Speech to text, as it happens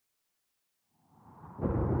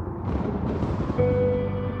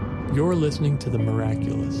You're listening to The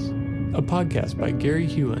Miraculous, a podcast by Gary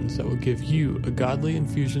Hewins that will give you a godly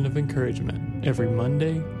infusion of encouragement every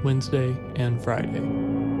Monday, Wednesday, and Friday.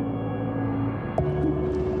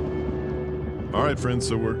 All right, friends,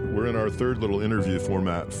 so we're in our third little interview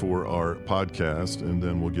format for our podcast, and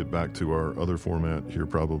then we'll get back to our other format here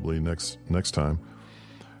probably next time.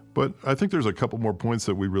 But I think there's a couple more points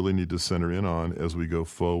that we really need to center in on as we go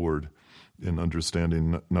forward in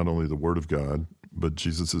understanding not only the Word of God, but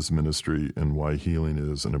Jesus' ministry and why healing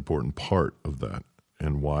is an important part of that,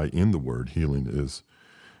 and why in the Word healing is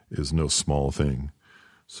no small thing.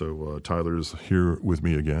 So Tyler's here with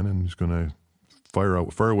me again, and he's going to fire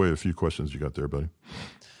away a few questions you got there, buddy.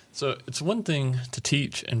 So it's one thing to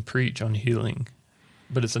teach and preach on healing,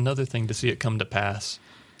 but it's another thing to see it come to pass.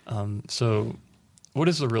 So what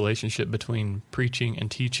is the relationship between preaching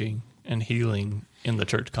and teaching and healing in the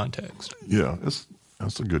church context? Yeah,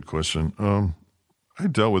 that's a good question. I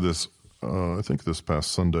dealt with this, I think this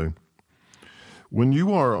past Sunday. When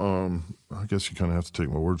you are, I guess you kind of have to take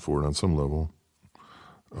my word for it on some level,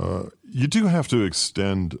 you do have to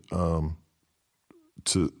extend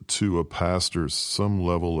to a pastor some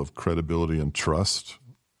level of credibility and trust.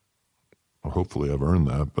 Or hopefully I've earned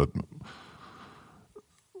that,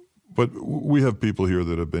 but we have people here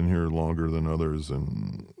that have been here longer than others,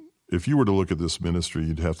 and if you were to look at this ministry,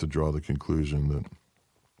 you'd have to draw the conclusion that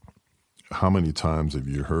how many times have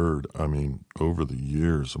you heard, over the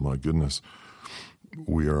years, oh my goodness,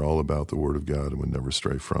 we are all about the Word of God and we never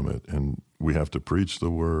stray from it, and we have to preach the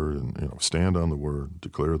Word and stand on the Word,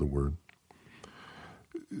 declare the Word.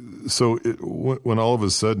 So when all of a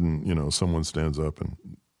sudden, someone stands up and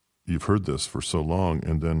you've heard this for so long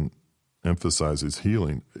and then emphasizes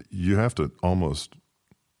healing, you have to almost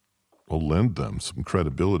lend them some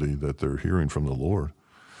credibility that they're hearing from the Lord.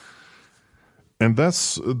 And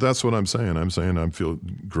that's what I'm saying. I'm saying I feel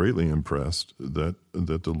greatly impressed that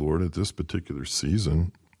the Lord at this particular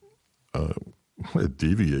season won't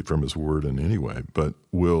deviate from His Word in any way, but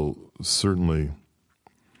will certainly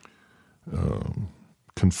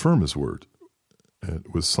confirm His Word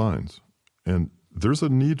with signs. And there's a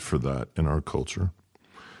need for that in our culture.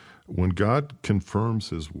 When God confirms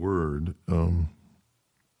His Word,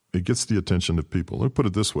 it gets the attention of people. Let me put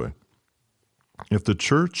it this way. If the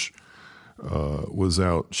church was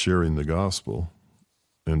out sharing the gospel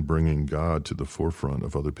and bringing God to the forefront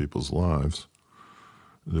of other people's lives,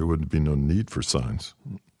 there would be no need for signs.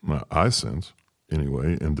 I sense,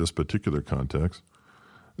 anyway, in this particular context,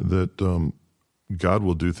 that God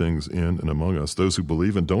will do things in and among us, those who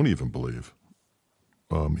believe and don't even believe.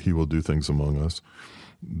 He will do things among us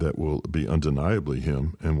that will be undeniably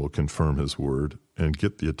Him and will confirm His Word and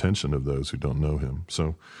get the attention of those who don't know Him.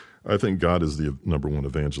 So I think God is the number one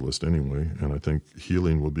evangelist anyway, and I think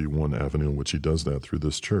healing will be one avenue in which He does that through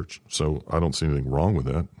this church. So I don't see anything wrong with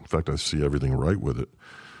that. In fact, I see everything right with it.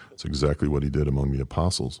 It's exactly what He did among the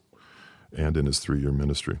apostles and in His 3-year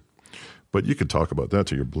ministry. But you could talk about that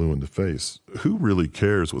till you're blue in the face. Who really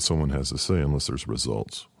cares what someone has to say unless there's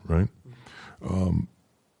results, right?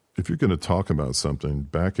 If you're going to talk about something,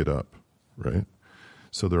 back it up, right?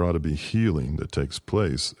 So there ought to be healing that takes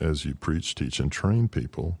place as you preach, teach, and train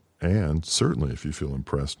people, and certainly if you feel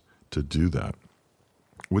impressed to do that,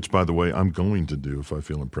 which, by the way, I'm going to do if I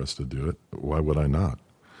feel impressed to do it. Why would I not?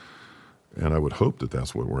 And I would hope that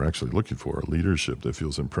that's what we're actually looking for, a leadership that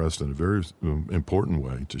feels impressed in a very important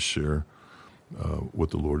way to share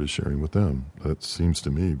what the Lord is sharing with them. That seems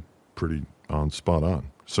to me pretty spot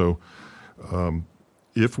on. So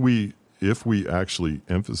if we actually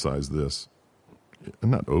emphasize this,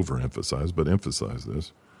 and not overemphasize, but emphasize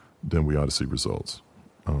this, then we ought to see results.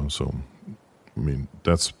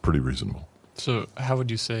 That's pretty reasonable. So how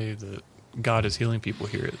would you say that God is healing people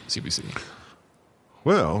here at CBC?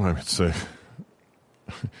 Well, I would say,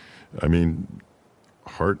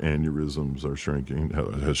 heart aneurysms are shrinking,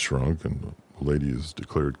 has shrunk, and a lady is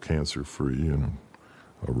declared cancer-free, and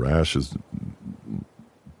a rash has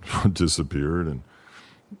disappeared, and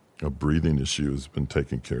a breathing issue has been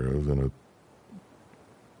taken care of, and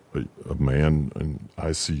a man in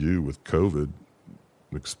ICU with COVID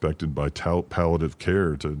expected by palliative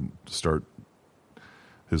care to start,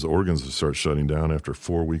 his organs to start shutting down after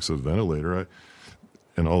 4 weeks of ventilator.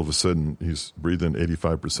 And all of a sudden, he's breathing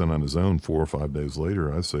 85% on his own 4 or 5 days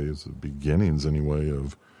later. I say it's the beginnings, anyway,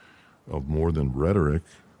 of more than rhetoric.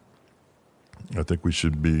 I think we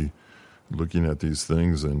should be looking at these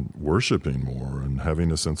things and worshiping more and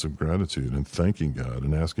having a sense of gratitude and thanking God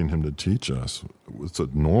and asking Him to teach us. It's a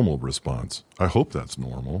normal response. I hope that's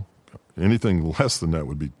normal. Anything less than that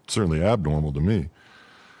would be certainly abnormal to me.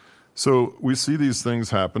 So we see these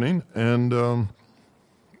things happening, and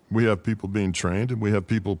We have people being trained, and we have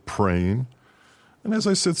people praying. And as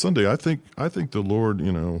I said Sunday, I think the Lord,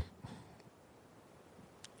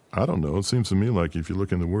 I don't know. It seems to me like if you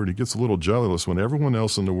look in the Word, he gets a little jealous when everyone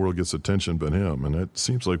else in the world gets attention but him. And it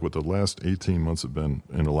seems like what the last 18 months have been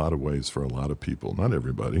in a lot of ways for a lot of people, not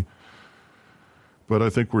everybody. But I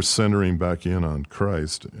think we're centering back in on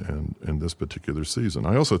Christ and in this particular season.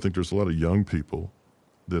 I also think there's a lot of young people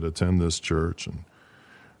that attend this church and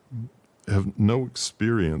have no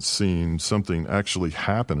experience seeing something actually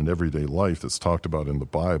happen in everyday life that's talked about in the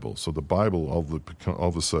Bible. So the Bible, all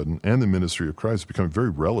of a sudden, and the ministry of Christ become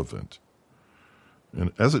very relevant,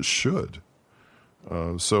 and as it should.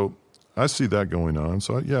 So I see that going on.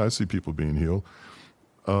 So I see people being healed.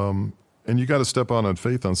 And you got to step out on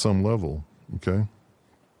faith on some level, okay?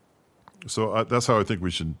 So that's how I think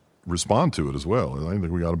we should respond to it as well. I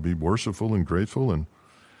think we got to be worshipful and grateful and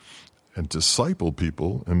disciple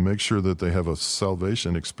people and make sure that they have a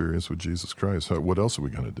salvation experience with Jesus Christ. What else are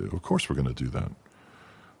we going to do? Of course we're going to do that.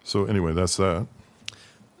 So anyway, that's that.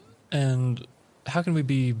 And how can we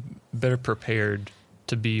be better prepared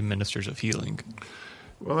to be ministers of healing?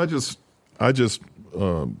 Well, I just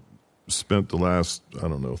spent the last,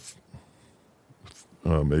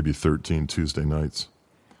 maybe 13 Tuesday nights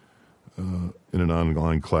in an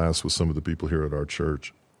online class with some of the people here at our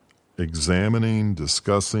church, examining,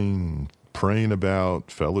 discussing, praying about,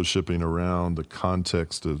 fellowshipping around the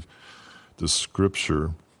context of the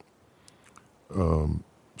Scripture,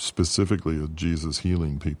 specifically of Jesus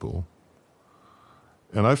healing people.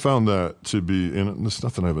 And I found that to be, and it's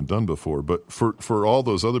nothing I haven't done before, but for all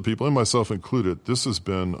those other people, and myself included, this has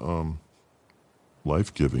been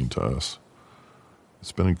life-giving to us.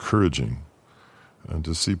 It's been encouraging. And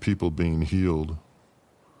to see people being healed,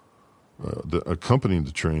 accompanying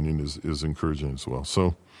the training is encouraging as well.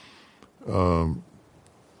 So, when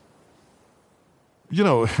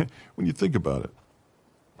you think about it,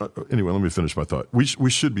 anyway, let me finish my thought. We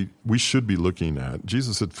should be looking at,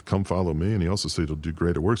 Jesus said, "Come follow me," and he also said he'll do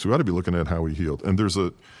greater works. We ought to be looking at how he healed. And there's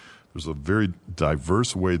a very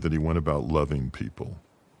diverse way that he went about loving people.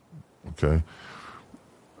 Okay.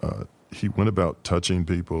 He went about touching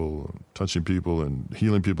people and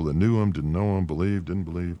healing people that knew him, didn't know him, believed, didn't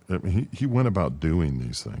believe. I mean, he went about doing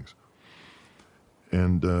these things.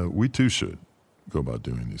 And we too should go about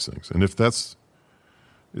doing these things. And if it's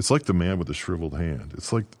like the man with the shriveled hand.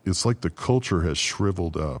 It's like the culture has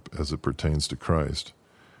shriveled up as it pertains to Christ.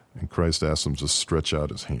 And Christ asks him to stretch out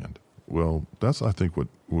his hand. Well, that's, I think, what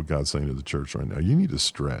God's saying to the church right now. You need to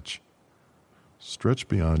stretch. Stretch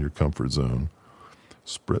beyond your comfort zone.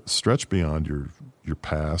 Stretch beyond your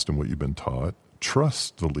past and what you've been taught.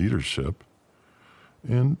 Trust the leadership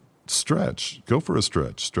and stretch. Go for a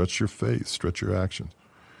stretch. Stretch your faith. Stretch your actions.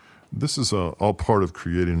 This is all part of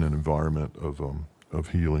creating an environment of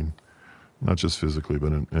healing, not just physically,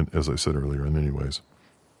 but as I said earlier, in many ways.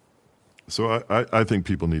 So I think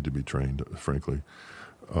people need to be trained, frankly.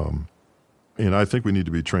 And I think we need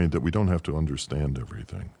to be trained that we don't have to understand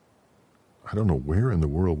everything. I don't know where in the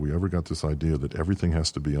world we ever got this idea that everything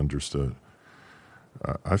has to be understood.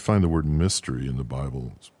 I find the word mystery in the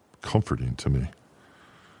Bible comforting to me.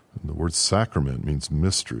 And the word sacrament means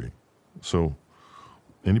mystery. So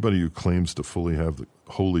anybody who claims to fully have the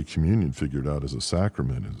Holy Communion figured out as a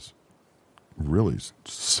sacrament is really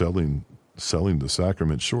selling the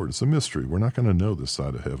sacrament short. It's a mystery. We're not going to know this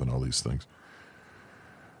side of heaven, all these things.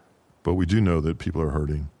 But we do know that people are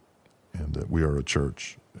hurting and that we are a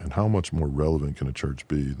church. And how much more relevant can a church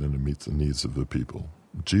be than to meet the needs of the people?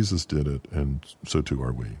 Jesus did it, and so too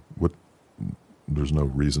are we. There's no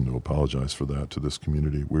reason to apologize for that to this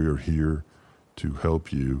community. We are here to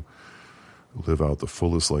help you live out the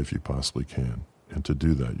fullest life you possibly can. And to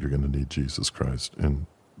do that, you're going to need Jesus Christ. And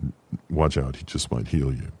watch out, he just might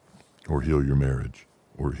heal you, or heal your marriage,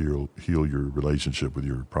 or heal your relationship with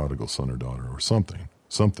your prodigal son or daughter, or something,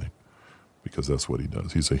 because that's what he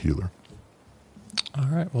does. He's a healer. All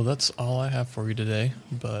right. Well, that's all I have for you today.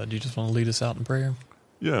 But do you just want to lead us out in prayer?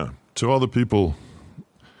 Yeah. To all the people,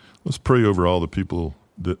 let's pray over all the people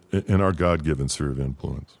that in our God-given sphere of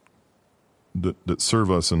influence that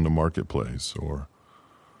serve us in the marketplace, or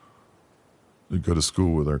that go to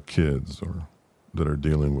school with our kids, or that are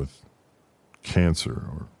dealing with cancer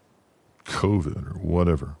or COVID or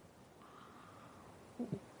whatever.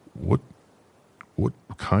 What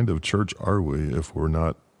kind of church are we if we're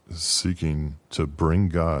not seeking to bring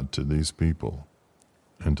God to these people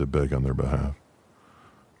and to beg on their behalf?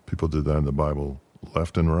 People did that in the Bible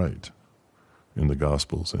left and right in the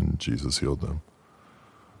Gospels, and Jesus healed them.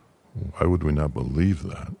 Why would we not believe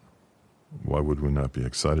that? Why would we not be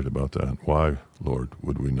excited about that? Why, Lord,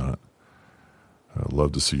 would we not I'd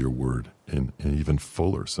love to see your word in an even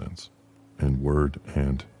fuller sense, in word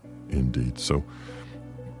and in deed. So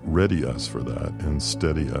ready us for that and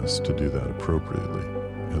steady us to do that appropriately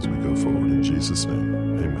as we go forward. In Jesus'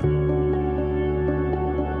 name, amen.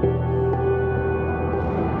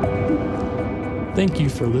 Thank you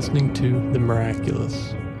for listening to The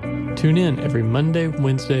Miraculous. Tune in every Monday,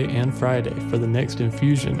 Wednesday, and Friday for the next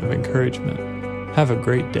infusion of encouragement. Have a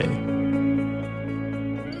great day.